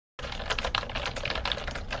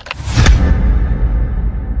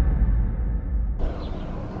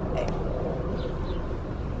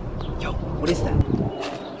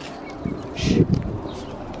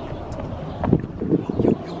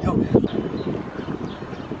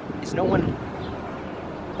honest, no one...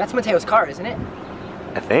 That's Mateo's car, isn't it?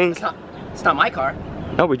 I think. It's not my car.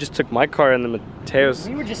 No, we just took my car and then Mateo's.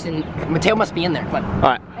 We were just in... Mateo must be in there. Come on. All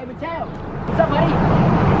right. Hey, Mateo. What's up, buddy?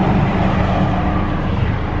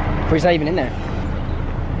 Or he's not even in there.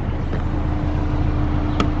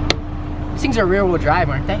 These things are rear-wheel drive,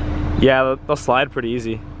 aren't they? Yeah, they'll slide pretty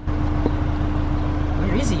easy.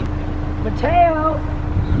 Where is he? Mateo!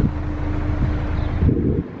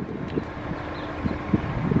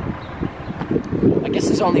 I guess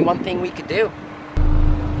there's only one thing we could do.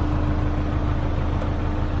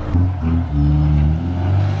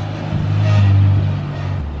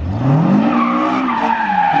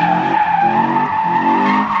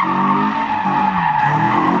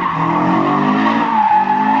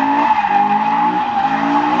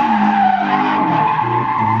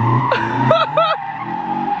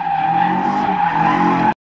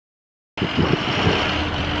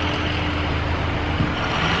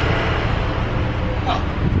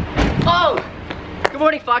 Good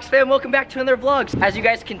morning, Fox fam. Welcome back to another vlog. As you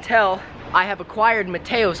guys can tell, I have acquired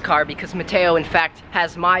Mateo's car because Mateo, in fact,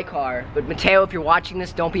 has my car. But Mateo, if you're watching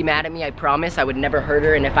this, don't be mad at me. I promise I would never hurt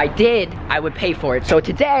her, and if I did, I would pay for it. So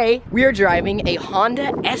today, we are driving a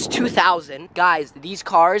Honda S2000. Guys, these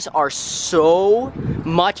cars are so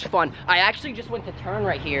much fun. I actually just went to turn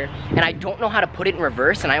right here, and I don't know how to put it in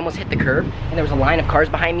reverse, and I almost hit the curb, and there was a line of cars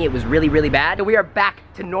behind me. It was really, really bad. So we are back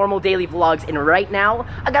to normal daily vlogs, and right now,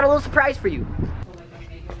 I got a little surprise for you.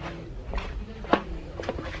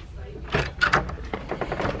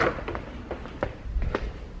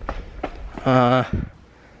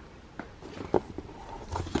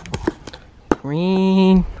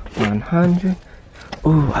 Green 100.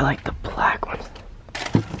 Ooh, I like the black ones.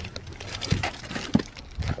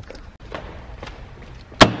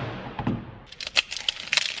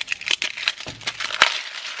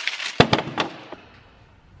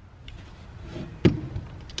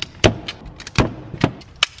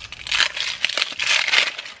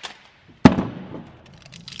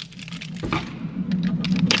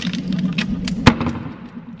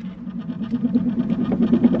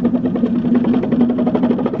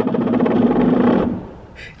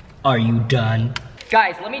 Are you done?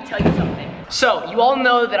 Guys, let me tell you something. So, you all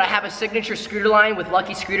know that I have a signature scooter line with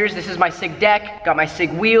Lucky Scooters. This is my SIG deck, got my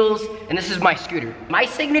SIG wheels, and this is my scooter. My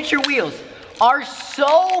signature wheels are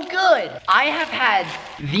so good. I have had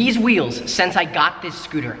these wheels since I got this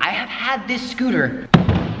scooter. I have had this scooter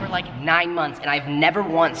for like 9 months, and I've never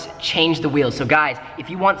once changed the wheels. So guys, if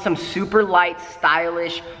you want some super light,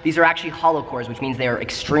 stylish, these are actually hollow cores, which means they are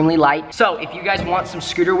extremely light. So if you guys want some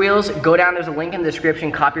scooter wheels, go down, there's a link in the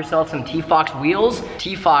description, cop yourself some T-Fox wheels,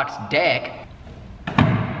 T-Fox deck,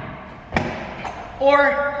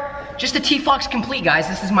 or just a T-Fox Complete, guys.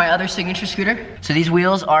 This is my other signature scooter. So these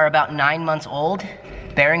wheels are about 9 months old.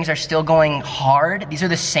 Bearings are still going hard. These are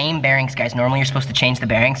the same bearings, guys. Normally you're supposed to change the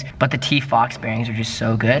bearings, but the T-Fox bearings are just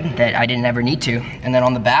so good that I didn't ever need to. And then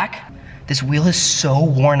on the back, this wheel is so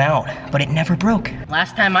worn out, but it never broke.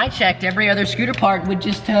 Last time I checked, every other scooter part would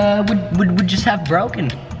just have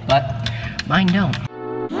broken, but mine don't.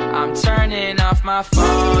 I'm turning off my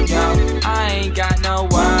phone, yo. I ain't got no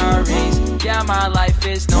worries. Yeah, my life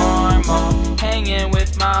is normal. Hanging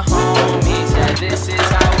with my homies. Yeah, this is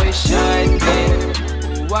how it should be.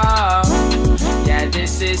 Wow, yeah,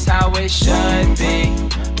 this is how it should be.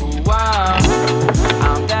 Wow,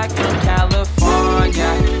 I'm back from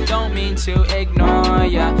California. Don't mean to ignore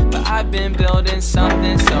ya, but I've been building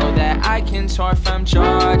something so that I can tour from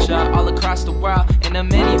Georgia all across the world in a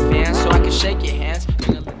minivan, so I can shake your hands.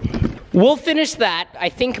 We'll finish that. I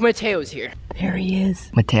think Mateo's here. There he is.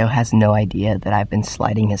 Mateo has no idea that I've been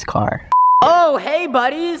sliding his car. Oh, hey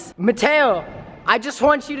buddies. Mateo, I just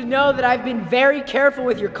want you to know that I've been very careful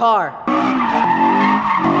with your car.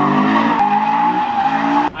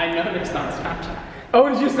 I noticed on Snapchat. Oh,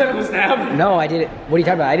 did you send him a snap? No, I didn't. What are you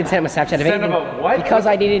talking about? I didn't send him a Snapchat of anything. Send him a what? Because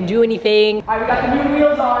I didn't do anything. All right, we got the new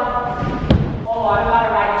wheels on. Oh, I'm not a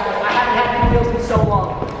ride. I haven't had new wheels in so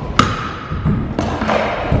long.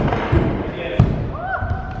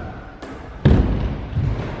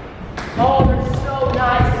 Oh, they're so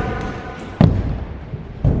nice.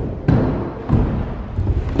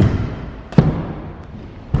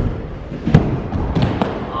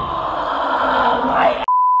 Oh, my ass.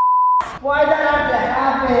 Why'd that have to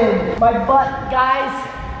happen? My butt, guys.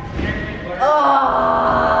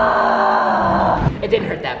 Oh. It didn't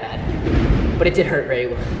hurt that bad, but it did hurt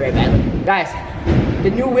very, very badly. Guys,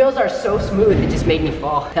 the new wheels are so smooth, it just made me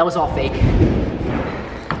fall. That was all fake.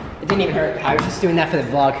 It didn't even hurt. I was just doing that for the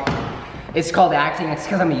vlog. It's called acting. It's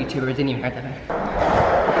because I'm a YouTuber. It didn't even hurt that bad.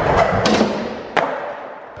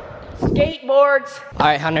 skateboards. All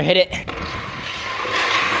right, Hunter, hit it.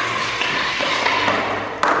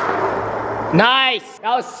 Nice,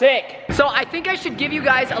 that was sick. So I think I should give you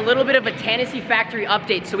guys a little bit of a Tennessee factory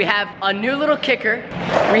update. So we have a new little kicker,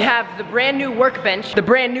 we have the brand new workbench, the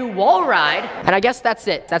brand new wall ride, and I guess that's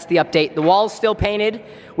it. That's the update. The wall's still painted.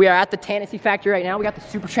 We are at the Tennessee factory right now. We got the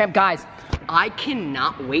Super Tramp. Guys, I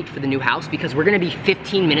cannot wait for the new house because we're gonna be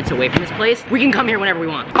 15 minutes away from this place. We can come here whenever we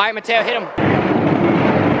want. All right, Mateo, hit him.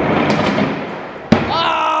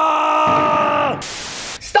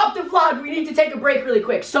 Stop the vlog, we need to take a break really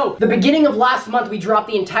quick. So, the beginning of last month, we dropped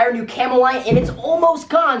the entire new camo line and it's almost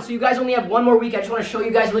gone. So you guys only have one more week. I just wanna show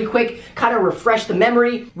you guys really quick, kind of refresh the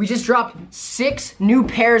memory. We just dropped 6 new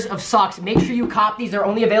pairs of socks. Make sure you cop these, they're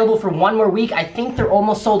only available for one more week. I think they're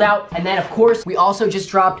almost sold out. And then of course, we also just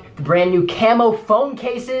dropped the brand new camo phone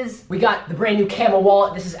cases. We got the brand new camo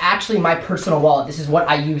wallet. This is actually my personal wallet. This is what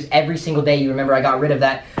I use every single day. You remember I got rid of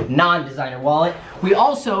that non-designer wallet. We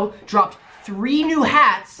also dropped 3 new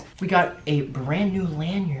hats. We got a brand new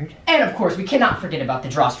lanyard. And of course, we cannot forget about the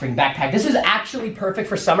drawstring backpack. This is actually perfect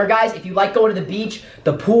for summer, guys. If you like going to the beach,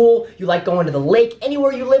 the pool, you like going to the lake,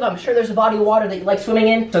 anywhere you live, I'm sure there's a body of water that you like swimming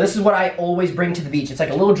in. So this is what I always bring to the beach. It's like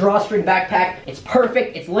a little drawstring backpack. It's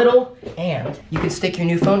perfect, it's little, and you can stick your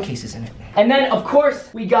new phone cases in it. And then, of course,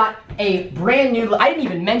 we got a brand new, I didn't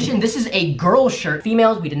even mention, this is a girl shirt.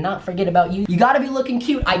 Females, we did not forget about you. You gotta be looking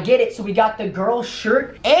cute, I get it. So we got the girl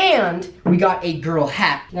shirt and we got a girl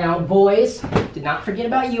hat. Now, boys, did not forget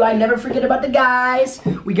about you. I never forget about the guys.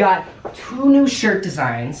 We got 2 new shirt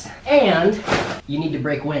designs and you need to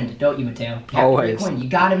break wind, don't you, Mateo? You Always. break wind. You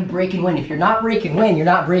gotta be breaking wind. If you're not breaking wind, you're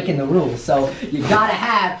not breaking the rules. So you gotta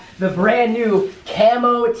have the brand new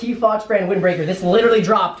camo T-Fox brand windbreaker. This literally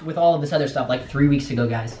dropped with all of this other stuff like 3 weeks ago,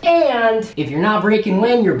 guys. And if you're not breaking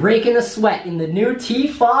wind, you're breaking a sweat in the new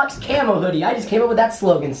T-Fox camo hoodie. I just came up with that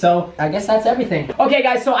slogan, so I guess that's everything. Okay,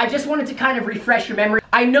 guys, so I just wanted to kind of refresh your memory.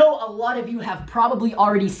 I know a lot of you have probably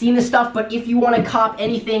already seen this stuff, but if you want to cop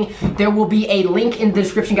anything, there will be a link in the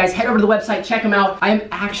description, guys. Head over to the website, check them out. I am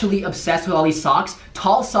actually obsessed with all these socks.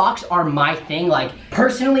 Tall socks are my thing. Like,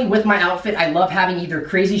 personally, with my outfit, I love having either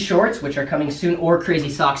crazy shorts, which are coming soon, or crazy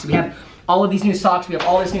socks. So we have all of these new socks, we have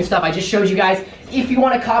all this new stuff. I just showed you guys. If you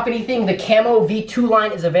want to cop anything, the camo V2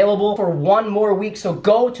 line is available for 1 more week. So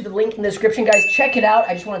go to the link in the description, guys. Check it out.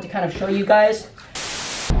 I just wanted to kind of show you guys.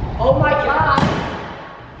 Oh my God.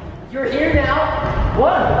 You're here now?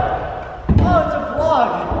 What? Oh, it's a vlog.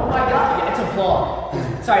 Oh my God, yeah, it's a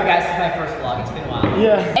vlog. Sorry guys, this is my first vlog, it's been a while.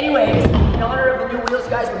 Yeah. Anyways, in honor of the new wheels,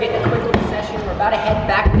 guys, we're getting a quick little session. We're about to head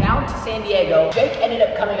back down to San Diego. Jake ended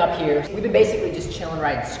up coming up here. We've been basically just chilling,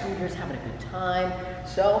 riding scooters, having a good time.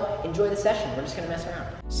 So, enjoy the session. We're just gonna mess around.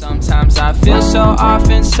 Sometimes I feel so off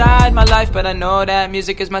inside my life, but I know that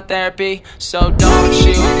music is my therapy. So don't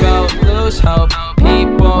you go lose hope.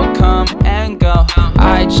 People come and go.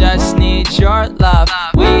 I just need your love.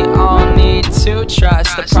 We all need to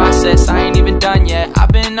trust the process. I ain't even done yet. I've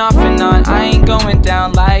been off and on. I ain't going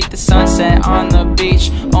down like the sunset on the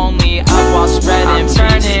beach. Only up while spreading peace.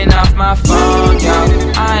 I'm turning off my phone, yo.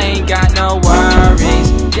 I ain't got no worries.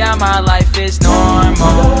 Yeah, my life is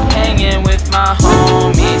normal. Hanging with my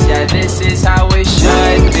homies. Yeah, this is how it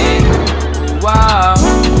should be. Whoa.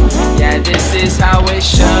 Yeah, this is how it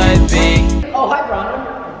should be. Oh, hi,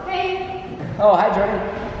 Bronwyn. Hey. Oh, hi, Jordan.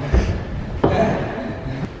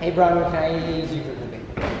 Hey, Bronwyn, can I use you for clickbait?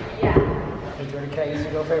 Yeah. Hey, Jordan, can I use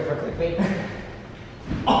your girlfriend for clickbait?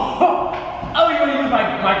 Oh, you're gonna use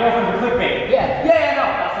my girlfriend for clickbait? Yeah. Yeah, no,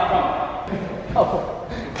 that's not wrong. Oh, cool.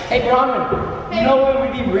 Hey, Bronwyn, you know what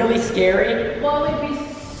would be really scary? What would be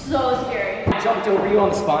so scary? I jumped over you on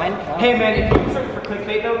the spine. Hey man, if you're searching for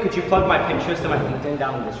clickbait though, could you plug my Pinterest and my LinkedIn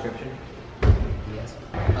down in the description? Yes.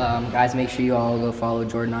 Guys, make sure you all go follow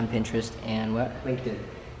Jordan on Pinterest and what? LinkedIn.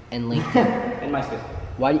 And LinkedIn. And MySpace.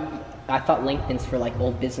 Why? I thought LinkedIn's for like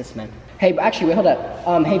old businessmen. Hey, actually, wait, hold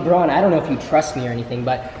up. Hey, Braun, I don't know if you trust me or anything,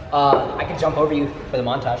 but I could jump over you for the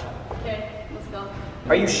montage. Okay, let's go.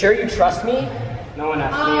 Are you sure you trust me? No one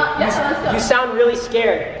asked me. Yeah, let's go. You sound really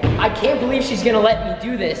scared. I can't believe she's gonna let me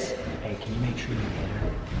do this. Hey, can you make sure you hit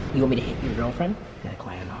her? You want me to hit your girlfriend? Yeah,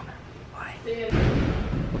 quiet on her. Why? Dude.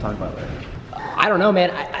 We'll talk about it later. I don't know, man.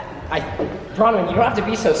 Bronwyn, you don't have to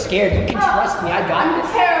be so scared. You can trust me. I got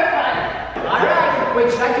this. Terrified. All right.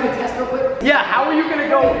 Wait, should I do a test real quick? Yeah, how are you gonna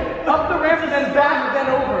go up the ramp and then back and then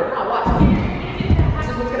over? Now watch. This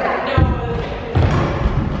is what's gonna happen.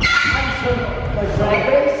 Like drag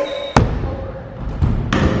race.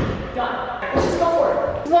 Done. Let's just go for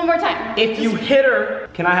it. One more time. If you hit her,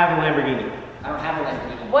 can I have a Lamborghini? I don't have a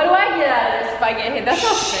Lamborghini. What do I get out of this if I get hit? That's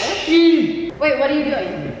not fair. Wait, what are you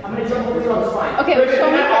doing? I'm gonna jump over you on the spine. Okay, show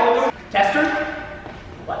me first.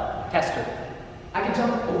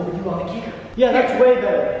 Yeah, that's way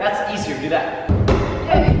better. That's easier, do that.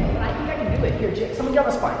 Yeah, but I think I can do it. Here, Jake, someone get on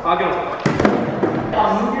the spine. I'll get on the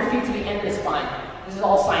spine. Move your feet to the end of the spine. This is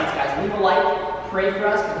all science, guys. Leave a like, pray for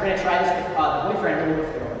us, because we're gonna try this with the boyfriend and the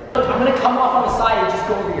girlfriend. Look, I'm gonna come off on the side and just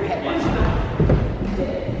go over your head. Watch.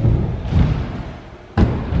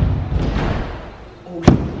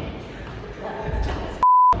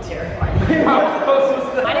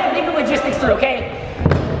 I didn't think the logistics through, okay?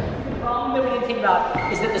 The problem that we didn't think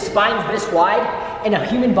about is that the spine's this wide and a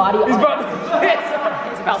human body is about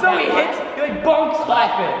So he hits, he like bonks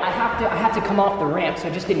off it. I have to come off the ramp, so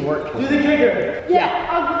it just didn't work. Do the kicker. Yeah,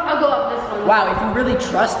 I'll go up this one. Wow, if you really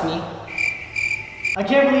trust me. I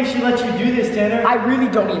can't believe she let you do this, Tanner. I really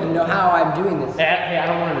don't even know how I'm doing this. Hey, I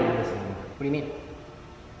don't want to do this anymore. What do you mean?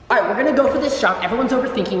 All right, we're gonna go for this shot. Everyone's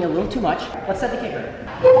overthinking a little too much. Let's set the kicker.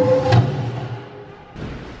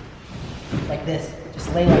 Like this,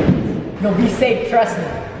 just lay like this. You'll be safe, trust me.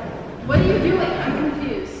 What are you doing? I'm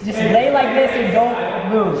confused. Just lay like this and don't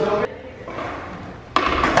move.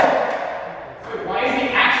 Why is he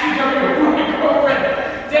actually jumping over my girlfriend?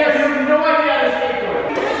 Tanner, you have no idea how to skateboard.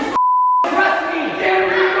 Trust me!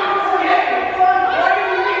 Tanner, you're going for it! Why are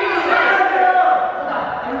you leaving me there?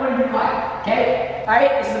 Everyone be quiet, okay? All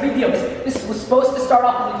right, this is a big deal. This was supposed to start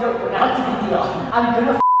off as a joke, but now it's a big deal. I'm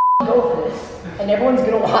gonna go for this, and everyone's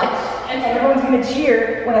gonna watch, and everyone's gonna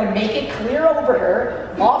cheer when I make it clear over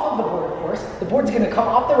her, off of the board, of course. The board's gonna come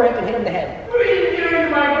off the ramp and hit him in the head. What are you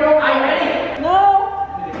doing, my girl? Are you ready? No.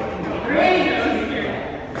 3,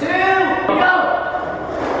 2, go.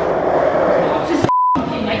 Just I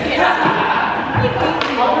can't.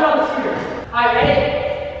 I'll do it on the scooter. All right, ready?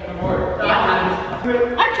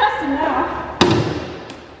 Yeah. I trust him now.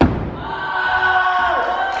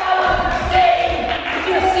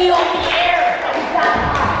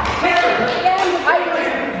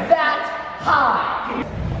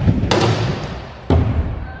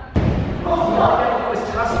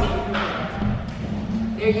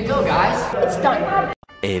 There you go, guys. It's done.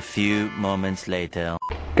 A few moments later.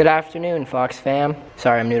 Good afternoon, Fox fam.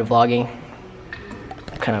 Sorry, I'm new to vlogging.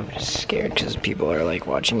 I'm kind of just scared because people are like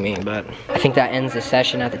watching me, but I think that ends the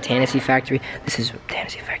session at the Tennessee Factory. This is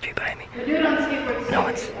Tennessee Factory behind me. We're doing it on skateboard.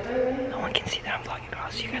 No one can see that I'm vlogging, but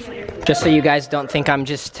I'll see you guys later. Just so you guys don't think I'm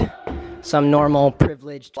just some normal,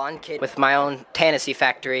 privileged blonde kid with my own Tennessee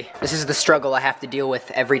Factory. This is the struggle I have to deal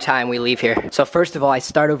with every time we leave here. So first of all, I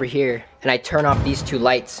start over here and I turn off these 2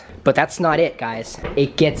 lights. But that's not it, guys.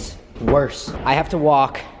 It gets worse. I have to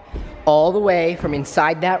walk all the way from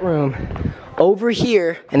inside that room over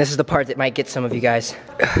here. And this is the part that might get some of you guys.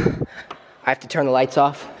 I have to turn the lights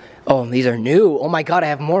off. Oh, these are new. Oh my God, I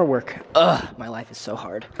have more work. Ugh, my life is so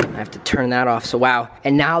hard. I have to turn that off, so wow.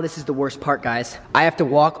 And now this is the worst part, guys. I have to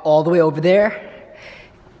walk all the way over there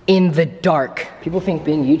in the dark. People think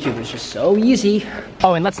being a YouTuber is just so easy.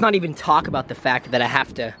 Oh, and let's not even talk about the fact that I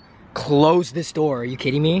have to close this door. Are you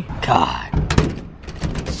kidding me? God,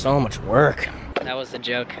 so much work. That was the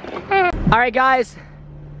joke. All right, guys.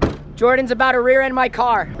 Jordan's about to rear end my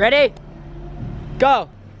car. Ready? Go.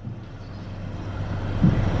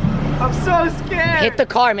 I'm so scared. Hit the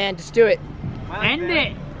car, man. Just do it. End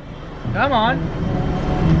it. Come on.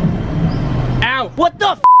 Ow. What the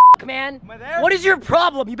f, man? What is your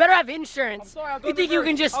problem? You better have insurance. Sorry, you think you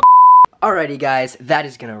can just... Alrighty, guys. That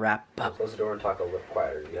is gonna wrap up. Close the door and talk a little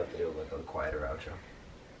quieter. You have to do like a quieter outro.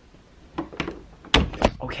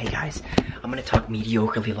 Okay, guys. I'm gonna talk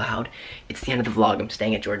mediocrely loud. It's the end of the vlog. I'm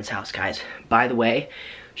staying at Jordan's house, guys. By the way,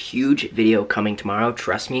 huge video coming tomorrow.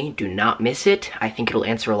 Trust me, do not miss it. I think it'll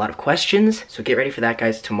answer a lot of questions. So get ready for that,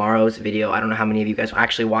 guys. Tomorrow's video. I don't know how many of you guys will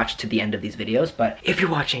actually watch to the end of these videos, but if you're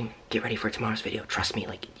watching, get ready for tomorrow's video. Trust me,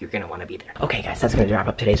 like, you're gonna wanna be there. Okay, guys, that's gonna wrap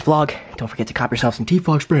up today's vlog. Don't forget to cop yourself some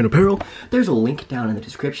T-Fox brand apparel. There's a link down in the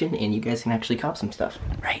description, and you guys can actually cop some stuff,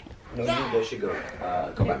 right? No, you guys should go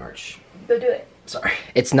buy merch. Go do it. Sorry.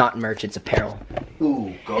 It's not merch, it's apparel.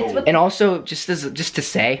 Ooh, go. And also, just to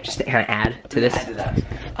kind of add to this,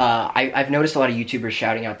 I've noticed a lot of YouTubers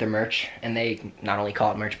shouting out their merch, and they not only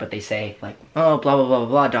call it merch, but they say like, oh, blah blah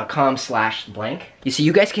blah blah .com/blank. You see,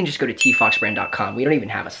 you guys can just go to tfoxbrand.com. We don't even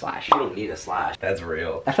have a slash. You don't need a slash. That's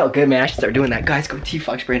real. That felt good, man. I should start doing that. Guys, go to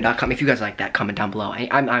tfoxbrand.com. If you guys like that, comment down below.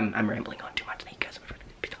 I'm rambling on too much. Thank you guys so much.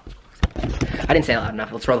 I didn't say it loud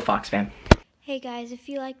enough. Let's roll the Fox, fam. Hey guys, if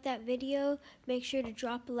you liked that video, make sure to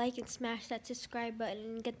drop a like and smash that subscribe button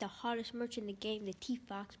and get the hottest merch in the game, the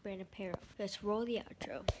T-Fox brand apparel. Let's roll the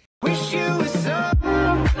outro. Wish you were so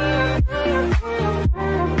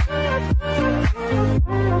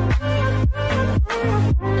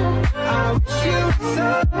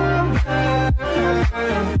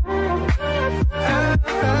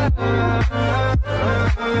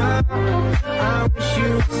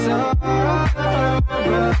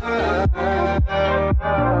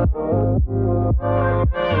Bye.